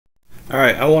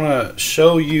Alright, I want to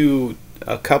show you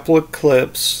a couple of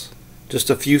clips, just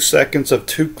a few seconds of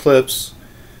two clips,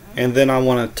 and then I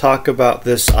want to talk about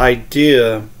this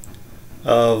idea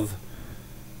of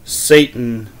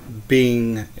Satan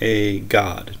being a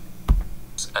god.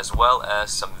 As well as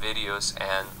some videos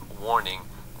and warning,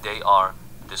 they are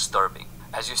disturbing.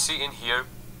 As you see in here,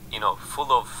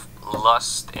 full of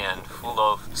lust and full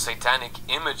of satanic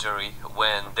imagery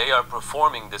when they are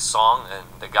performing this song, and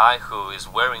the guy who is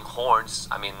wearing horns,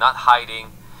 not hiding,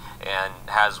 and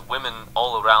has women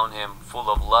all around him full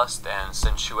of lust and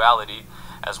sensuality,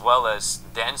 as well as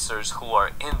dancers who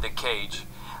are in the cage.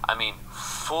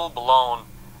 Full-blown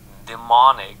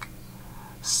demonic,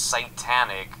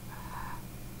 satanic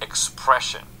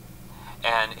expression.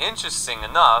 And interesting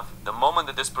enough, the moment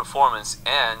that this performance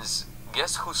ends,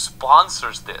 guess who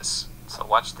sponsors this? So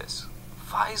watch this.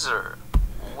 Pfizer.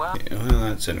 Well,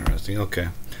 that's interesting. Okay.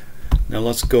 Now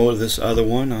let's go to this other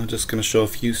one. I'm just going to show a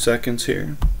few seconds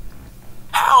here.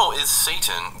 How is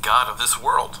Satan God of this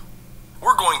world?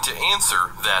 We're going to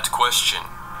answer that question.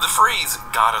 The phrase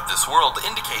God of this world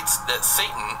indicates that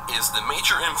Satan is the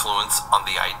major influence on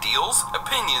the ideals,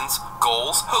 opinions,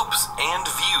 goals, hopes, and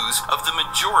views of the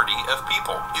majority of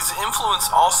people. His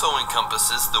influence also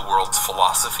encompasses the world's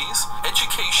philosophies,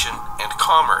 education, and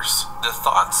commerce. The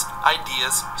thoughts,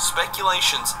 ideas,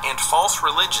 speculations, and false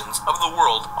religions of the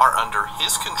world are under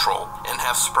his control and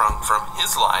have sprung from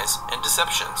his lies and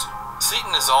deceptions.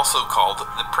 Satan is also called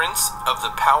the Prince of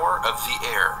the Power of the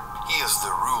Air. He is the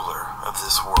ruler of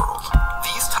this world.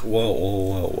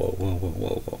 Whoa,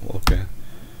 okay.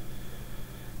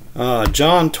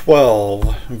 John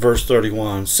 12, verse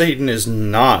 31. Satan is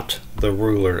not the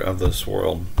ruler of this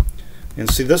world. And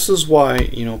see, this is why,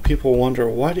 people wonder,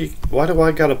 why do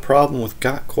I got a problem with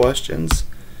got questions?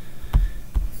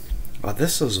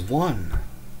 This is one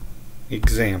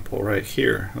example right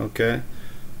here, okay?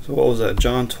 So what was that?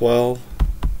 John 12,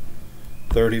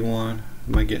 31.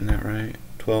 Am I getting that right?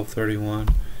 12:31.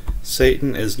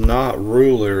 Satan is not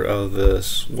ruler of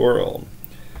this world.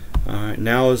 Alright,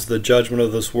 now is the judgment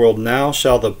of this world. Now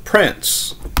shall the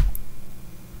prince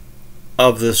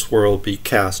of this world be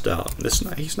cast out.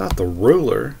 He's not the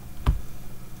ruler.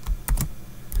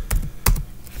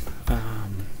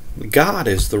 God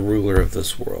is the ruler of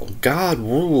this world. God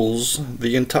rules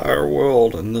the entire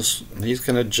world, and he's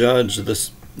going to judge this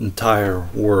entire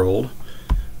world.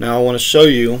 Now I want to show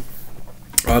you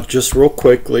just real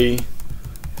quickly,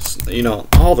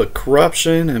 all the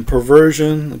corruption and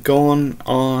perversion going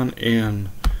on in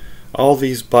all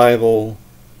these Bible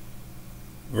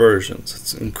versions.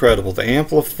 It's incredible. The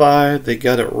Amplified, they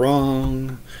got it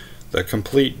wrong. The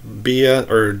Complete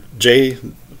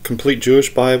Complete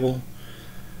Jewish Bible,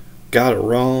 got it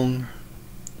wrong.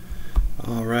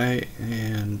 Alright,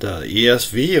 and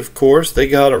ESV, of course, they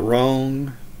got it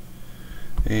wrong.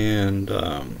 And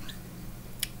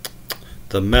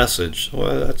the Message,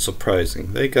 well, that's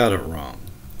surprising. They got it wrong.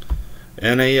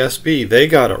 NASB, they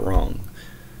got it wrong.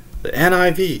 The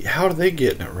NIV, how are they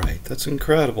getting it right? That's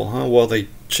incredible, huh? Well, they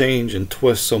change and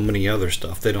twist so many other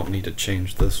stuff. They don't need to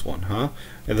change this one, huh?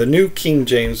 And the New King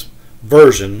James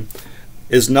Version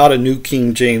is not a New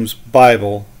King James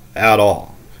Bible at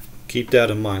all. Keep that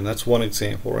in mind. That's one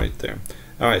example right there.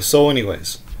 Alright, so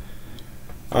anyways,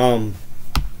 I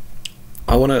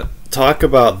want to talk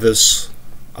about this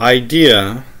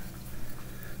idea.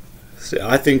 See,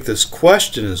 I think this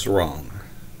question is wrong.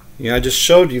 I just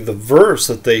showed you the verse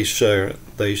that they shared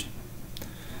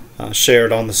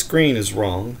on the screen is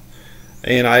wrong,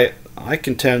 and I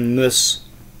contend this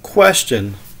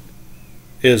question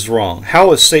is wrong.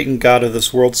 How is Satan God of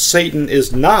this world? Satan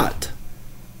is not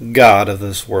God of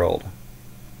this world,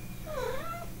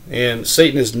 and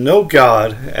Satan is no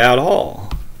God at all,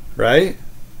 right?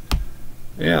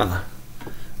 Yeah.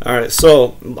 Alright,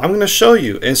 so I'm going to show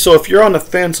you. And so if you're on the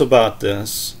fence about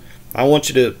this, I want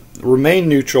you to remain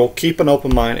neutral, keep an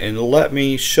open mind, and let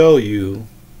me show you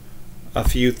a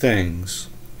few things.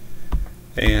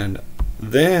 And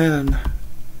then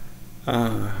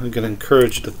I'm going to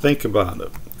encourage you to think about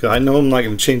it. I know I'm not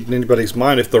going to change anybody's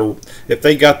mind. If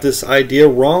they got this idea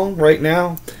wrong right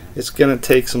now, it's going to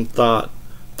take some thought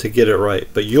to get it right.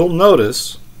 But you'll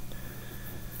notice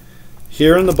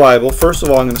here in the Bible, first of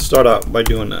all, I'm going to start out by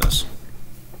doing this.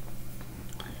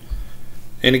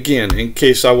 And again, in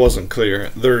case I wasn't clear,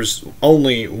 there's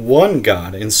only one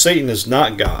God, and Satan is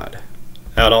not God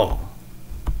at all.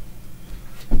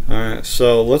 Alright,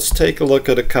 so let's take a look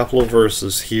at a couple of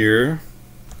verses here.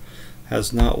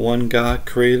 Has not one God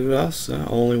created us?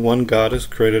 Only one God has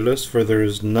created us, for there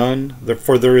is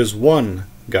one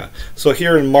God. So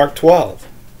here in Mark 12,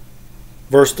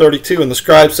 Verse 32, and the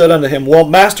scribe said unto him, Well,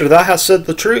 master, thou hast said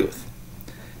the truth.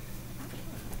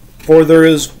 For there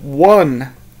is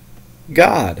one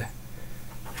God,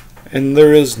 and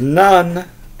there is none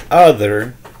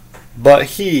other but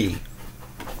He.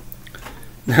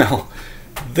 Now,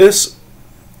 this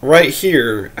right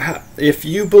here, if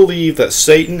you believe that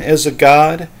Satan is a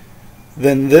god,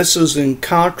 then this is in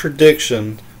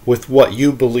contradiction with what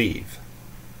you believe.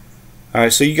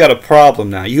 Alright, so you got a problem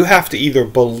now. You have to either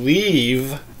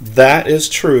believe that is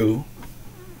true,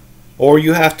 or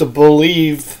you have to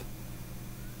believe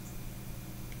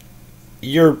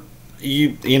yourself.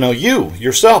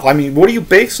 I mean, what are you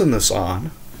basing this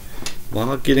on?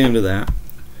 Well, I'll get into that.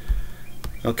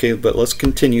 Okay, but let's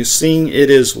continue. Seeing it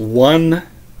is one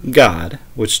God,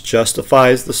 which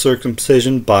justifies the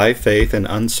circumcision by faith and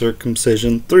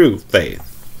uncircumcision through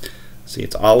faith. See,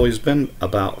 it's always been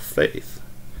about faith.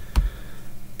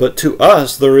 But to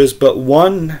us there is but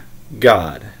one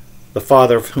God, the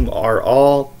Father of whom are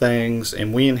all things,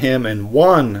 and we in Him, and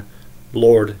one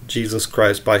Lord Jesus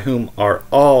Christ, by whom are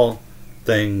all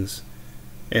things,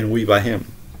 and we by Him.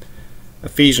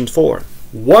 Ephesians 4.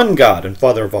 One God and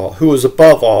Father of all, who is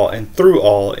above all, and through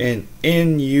all, and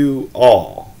in you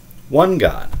all. One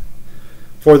God.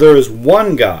 For there is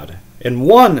one God, and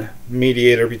one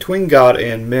mediator between God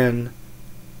and men,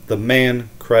 the man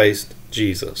Christ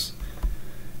Jesus.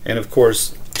 And of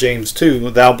course, James 2,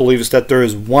 thou believest that there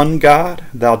is one God,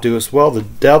 thou doest well. The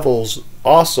devils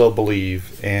also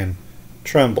believe and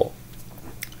tremble.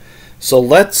 So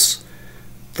let's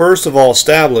first of all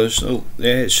establish,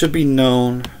 it should be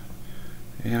known,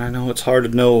 and I know it's hard to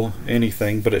know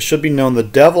anything, but it should be known the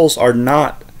devils are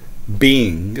not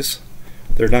beings.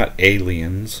 They're not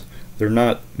aliens. They're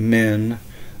not men.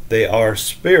 They are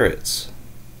spirits.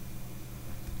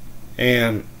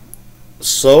 And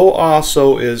so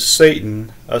also is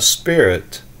Satan a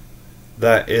spirit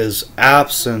that is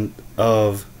absent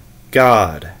of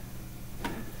God.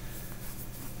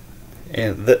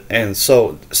 And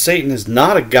so Satan is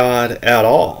not a god at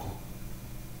all.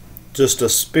 Just a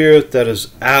spirit that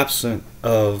is absent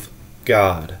of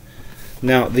God.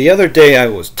 Now, the other day I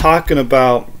was talking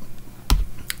about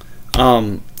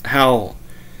how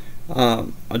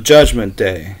a judgment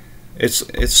day.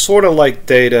 It's sort of like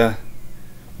data,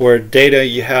 where data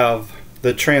you have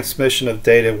the transmission of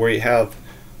data where you have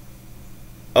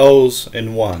O's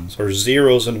and ones, or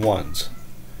zeros and ones,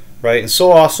 right? And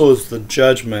so also is the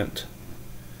judgment.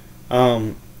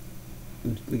 The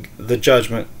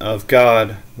judgment of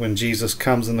God when Jesus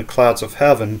comes in the clouds of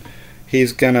heaven.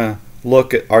 He's gonna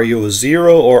look at, are you a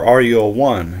 0 or are you a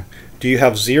 1? Do you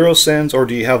have 0 sins or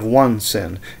do you have 1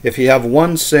 sin? If you have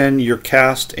 1 sin, you're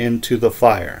cast into the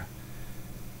fire.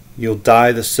 You'll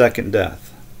die the second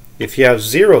death. If you have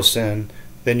 0 sin,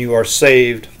 then you are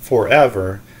saved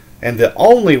forever. And the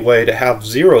only way to have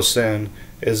 0 sin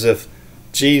is if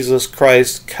Jesus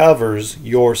Christ covers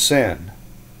your sin.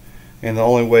 And the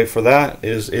only way for that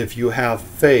is if you have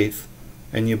faith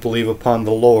and you believe upon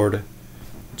the Lord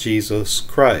Jesus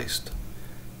Christ.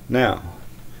 Now,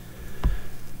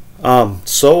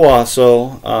 so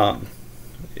also,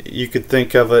 you could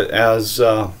think of it as,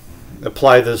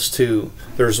 apply this to,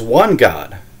 there's one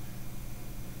God.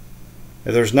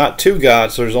 There's not 2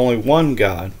 gods, there's only one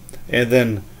God. And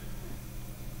then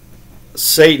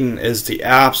Satan is the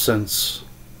absence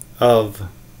of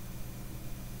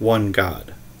one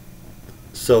God.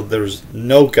 So there's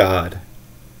no God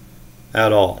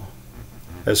at all,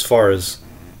 as far as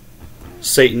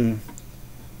Satan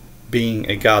being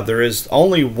a god. There is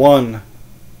only one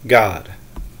God.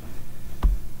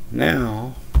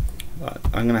 Now,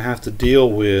 I'm going to have to deal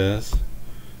with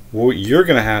what you're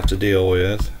going to have to deal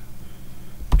with.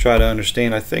 Try to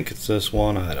understand. I think it's this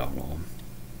one. I don't know.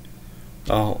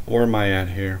 Oh, where am I at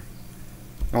here?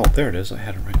 Oh, there it is. I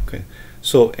had it right. Okay.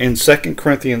 So in 2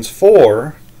 Corinthians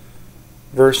 4,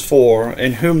 verse 4,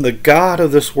 in whom the God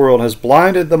of this world has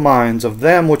blinded the minds of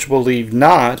them which believe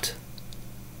not,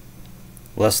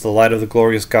 lest the light of the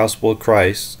glorious gospel of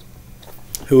Christ,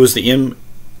 who is the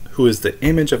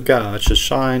image of God, should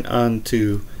shine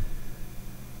unto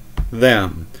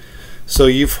them. So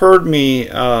you've heard me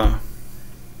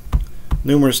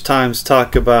numerous times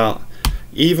talk about,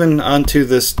 even unto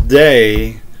this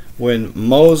day, when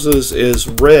Moses is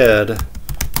read,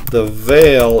 the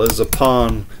veil is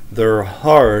upon their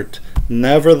heart.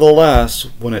 Nevertheless,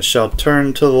 when it shall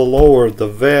turn to the Lord, the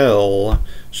veil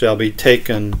shall be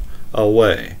taken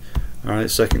away. Alright,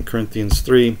 2 Corinthians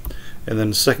 3. And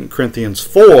then 2 Corinthians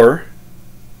 4,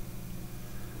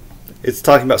 it's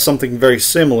talking about something very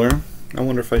similar. I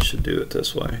wonder if I should do it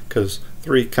this way, because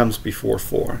 3 comes before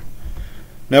 4.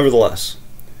 Nevertheless,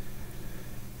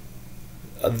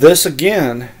 this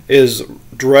again is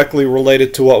directly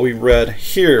related to what we read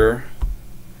here.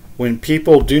 When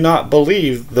people do not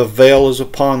believe, the veil is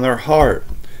upon their heart.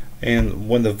 And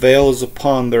when the veil is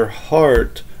upon their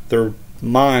heart, their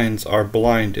minds are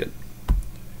blinded.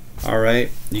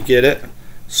 Alright, you get it?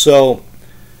 So,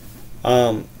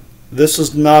 this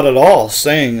is not at all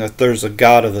saying that there's a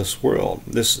God of this world.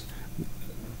 This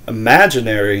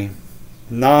imaginary,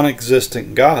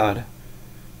 non-existent God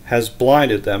has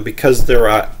blinded them because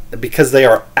they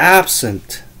are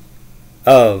absent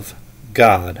of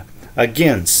God.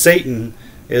 Again, Satan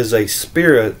is a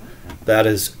spirit that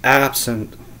is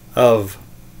absent of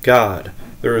God.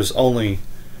 There is only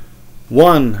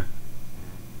one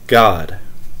God.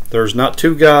 There's not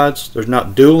two gods. There's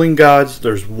not dueling gods.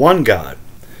 There's one God.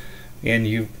 And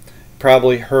you've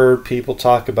probably heard people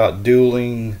talk about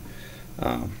dueling.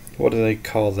 What do they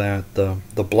call that? The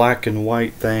black and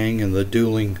white thing and the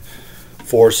dueling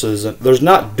forces. There's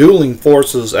not dueling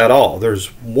forces at all. There's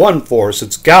one force.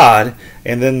 It's God.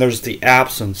 And then there's the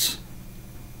absence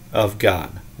of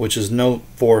God, which is no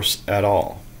force at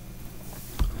all.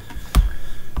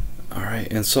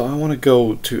 Alright, and so I want to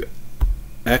go to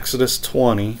Exodus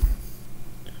 20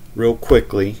 real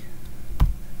quickly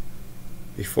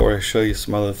before I show you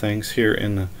some other things here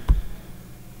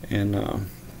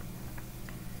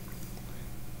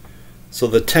so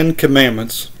the Ten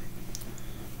Commandments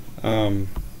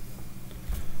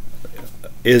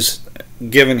is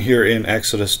given here in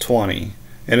Exodus 20,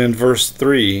 and in verse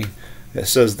 3 it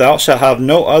says, "Thou shalt have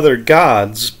no other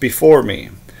gods before me."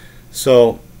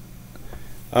 So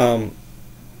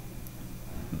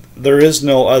there is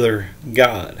no other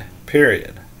God,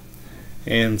 period.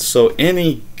 And so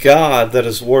any God that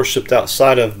is worshipped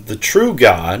outside of the true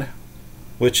God,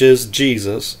 which is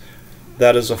Jesus,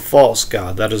 that is a false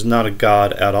God. That is not a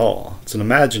God at all. It's an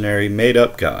imaginary,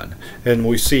 made-up God. And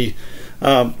we see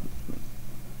there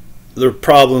are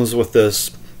problems with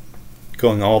this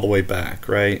going all the way back,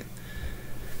 right?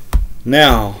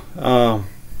 Now, I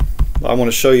want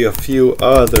to show you a few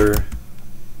other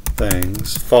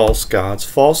things. False gods.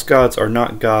 False gods are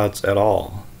not gods at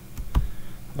all.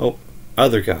 Oh,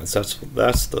 other gods.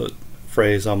 That's the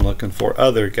phrase I'm looking for.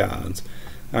 Other gods.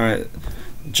 All right.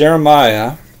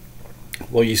 Jeremiah,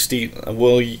 will ye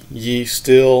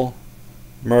steal,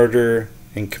 murder,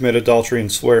 and commit adultery,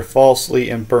 and swear falsely,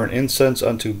 and burn incense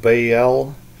unto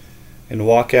Baal, and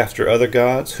walk after other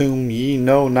gods, whom ye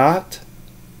know not?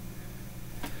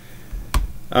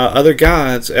 Other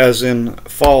gods, as in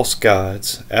false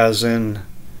gods, as in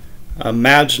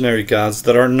imaginary gods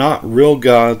that are not real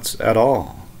gods at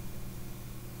all.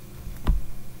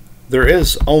 There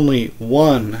is only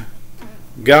one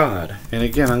God. And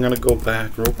again, I'm going to go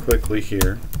back real quickly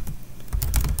here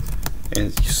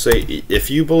and say, if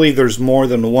you believe there's more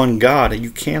than one God,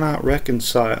 you cannot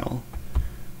reconcile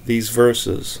these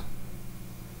verses.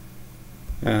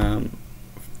 The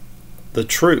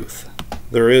truth,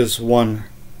 there is one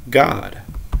God,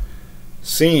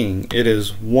 seeing it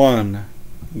is one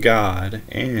God,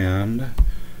 and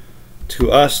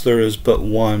to us there is but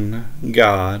one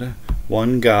God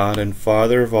and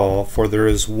Father of all, for there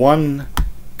is one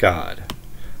God.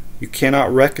 You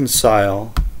cannot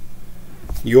reconcile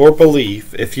your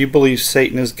belief, if you believe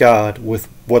Satan is God, with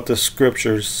what the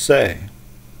scriptures say.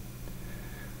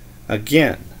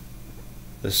 Again,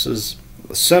 this is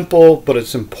simple, but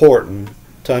it's important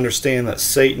to understand that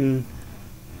Satan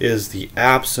is the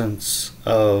absence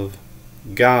of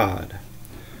God.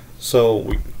 So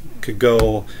we could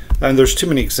go, and there's too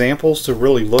many examples to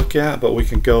really look at, but we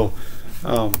can go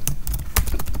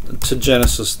to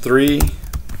Genesis 3,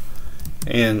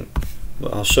 and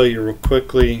I'll show you real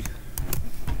quickly.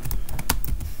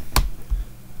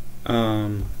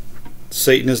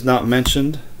 Satan is not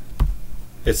mentioned.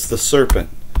 It's the serpent.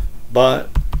 But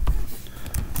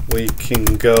we can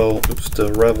go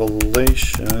to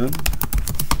Revelation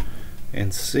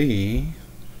and see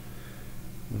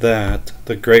that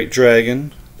the great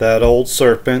dragon, that old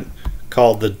serpent,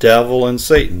 called the devil and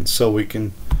Satan. So we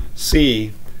can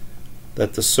see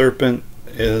that the serpent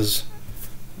is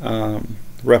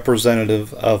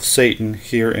representative of Satan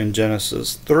here in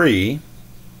Genesis 3,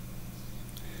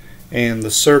 and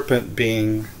the serpent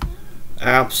being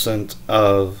absent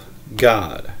of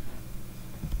God,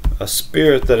 a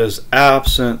spirit that is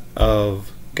absent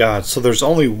of God. So there's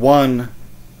only one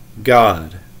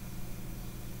God,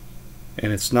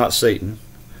 and it's not Satan.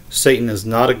 Satan is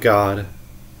not a God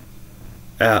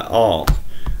at all.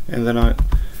 And then I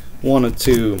wanted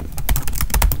to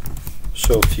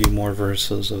show a few more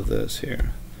verses of this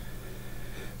here.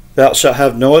 Thou shalt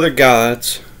have no other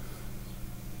gods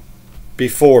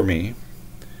before me.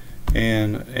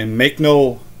 and make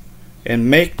no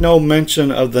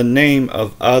mention of the name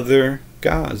of other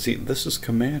gods. This is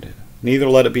commanded. Neither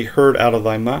let it be heard out of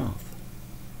thy mouth.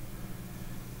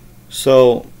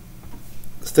 So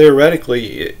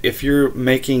theoretically, if you're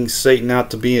making Satan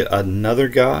out to be another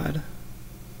god,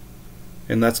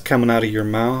 and that's coming out of your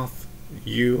mouth,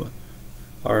 you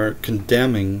are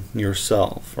condemning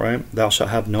yourself, right? Thou shalt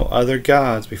have no other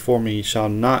gods before me. You shall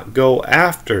not go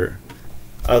after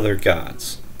other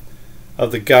gods,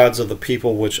 of the gods of the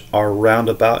people which are round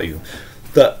about you.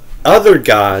 The other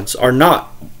gods are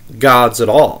not gods at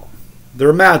all. They're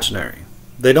imaginary.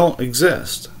 They don't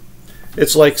exist.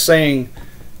 It's like saying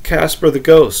Casper the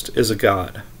Ghost is a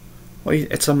god. Well,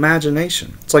 it's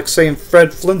imagination. It's like saying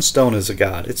Fred Flintstone is a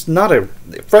god. It's not a...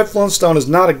 Fred Flintstone is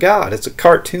not a god. It's a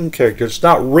cartoon character. It's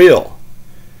not real.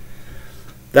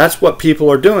 That's what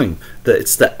people are doing.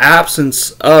 It's the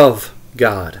absence of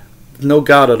God. No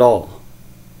God at all.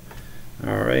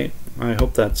 Alright? I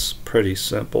hope that's pretty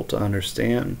simple to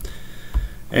understand.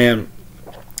 And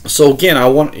so again,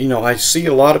 I see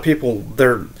a lot of people,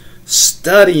 they're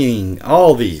studying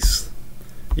all these.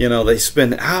 They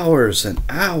spend hours and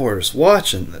hours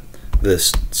watching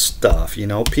this stuff.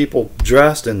 People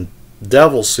dressed in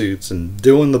devil suits and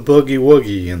doing the boogie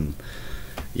woogie and,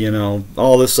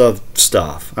 all this other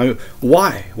stuff. I mean,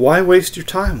 why? Why waste your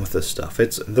time with this stuff?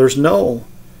 There's no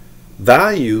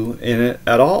value in it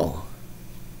at all.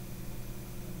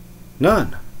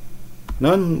 None.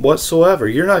 None whatsoever.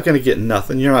 You're not going to get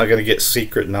nothing. You're not going to get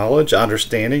secret knowledge,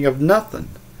 understanding of nothing.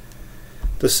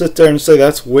 To sit there and say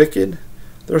that's wicked,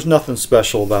 there's nothing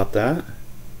special about that.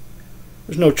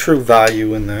 There's no true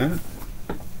value in that.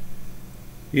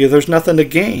 Yeah, there's nothing to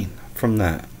gain from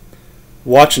that.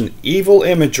 Watching evil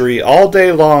imagery all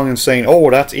day long and saying, oh,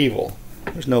 that's evil.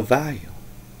 There's no value.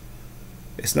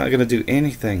 It's not going to do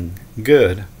anything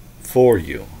good for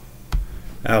you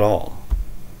at all.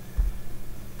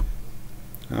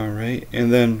 Alright,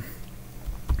 and then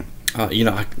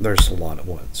there's a lot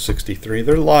of 63.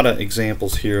 There's a lot of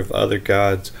examples here of other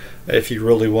gods. If you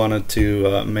really wanted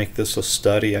to make this a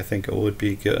study, I think it would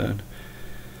be good.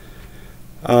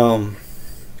 But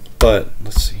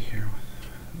let's see here.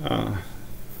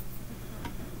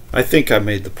 I think I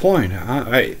made the point.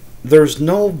 There's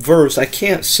no verse. I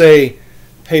can't say,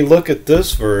 hey, look at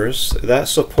this verse that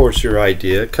supports your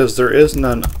idea, because there is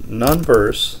none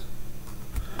verse.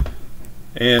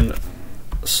 And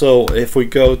so if we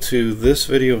go to this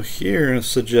video here,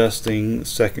 suggesting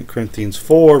 2 Corinthians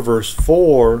 4 verse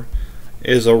 4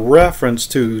 is a reference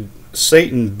to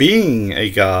Satan being a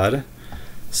god.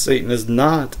 Satan is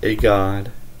not a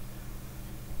god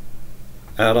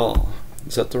at all.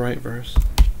 Is that the right verse?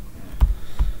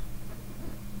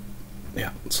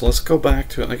 Yeah, so let's go back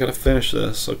to it. I gotta finish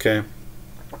this, okay?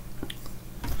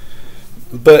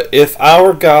 But if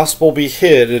our gospel be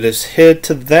hid, it is hid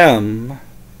to them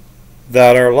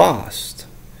that are lost.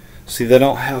 See, they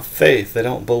don't have faith. They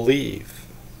don't believe.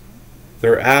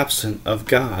 They're absent of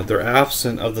God. They're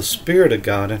absent of the Spirit of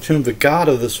God, in whom the God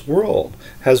of this world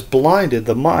has blinded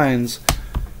the minds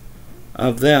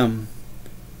of them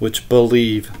which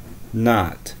believe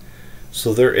not.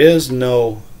 So there is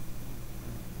no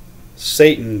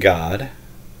Satan God.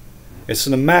 It's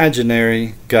an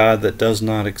imaginary God that does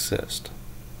not exist.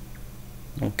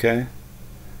 Okay?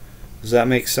 Does that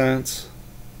make sense?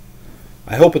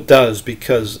 I hope it does,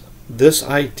 because this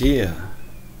idea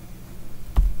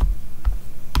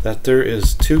that there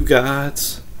is two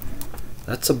gods,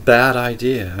 that's a bad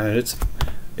idea.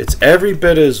 It's every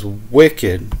bit as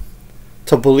wicked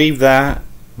to believe that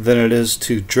than it is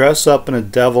to dress up in a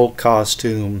devil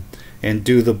costume and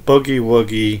do the boogie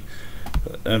woogie,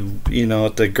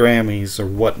 at the Grammys or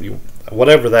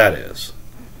whatever that is.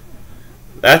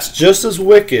 That's just as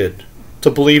wicked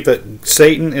to believe that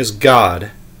Satan is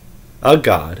God, a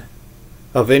god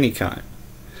of any kind.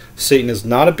 Satan is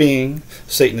not a being.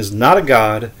 Satan is not a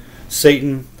god.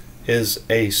 Satan is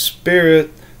a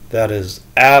spirit that is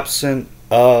absent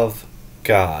of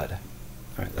God.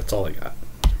 Alright, that's all I got.